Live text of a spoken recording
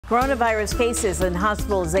Coronavirus cases and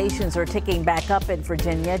hospitalizations are ticking back up in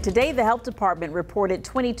Virginia. Today, the health department reported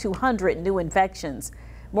 2,200 new infections.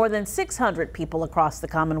 More than 600 people across the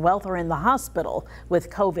Commonwealth are in the hospital with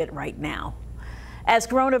COVID right now. As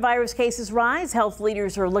coronavirus cases rise, health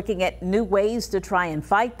leaders are looking at new ways to try and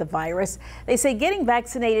fight the virus. They say getting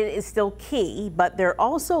vaccinated is still key, but they're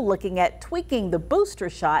also looking at tweaking the booster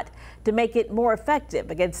shot to make it more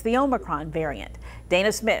effective against the Omicron variant.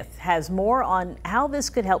 Dana Smith has more on how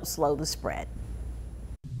this could help slow the spread.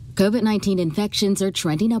 COVID-19 infections are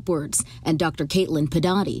trending upwards, and Dr. Caitlin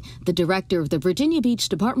Pedati, the director of the Virginia Beach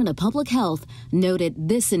Department of Public Health, noted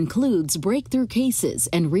this includes breakthrough cases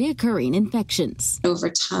and reoccurring infections. Over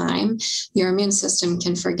time, your immune system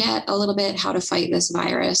can forget a little bit how to fight this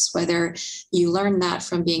virus, whether you learn that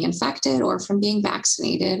from being infected or from being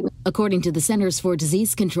vaccinated. According to the Centers for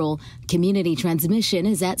Disease Control, community transmission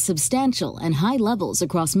is at substantial and high levels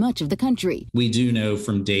across much of the country. We do know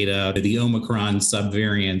from data the Omicron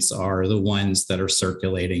subvariants are the ones that are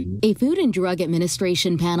circulating. A Food and Drug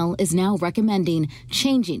Administration panel is now recommending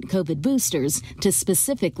changing COVID boosters to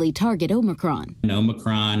specifically target Omicron. And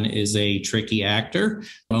Omicron is a tricky actor.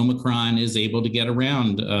 Omicron is able to get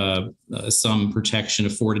around some protection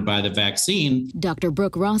afforded by the vaccine. Dr.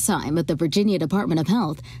 Brooke Rossheim at the Virginia Department of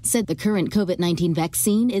Health said the current COVID-19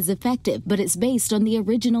 vaccine is effective, but it's based on the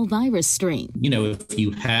original virus strain. You know, if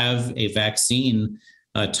you have a vaccine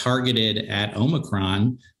targeted at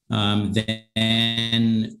Omicron,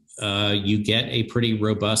 then you get a pretty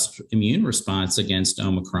robust immune response against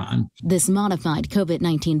Omicron. This modified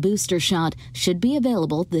COVID-19 booster shot should be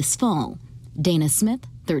available this fall. Dana Smith,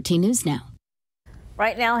 13 News Now.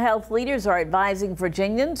 Right now, health leaders are advising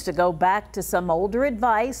Virginians to go back to some older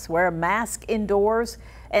advice, wear a mask indoors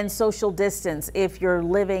and social distance if you're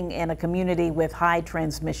living in a community with high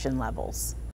transmission levels.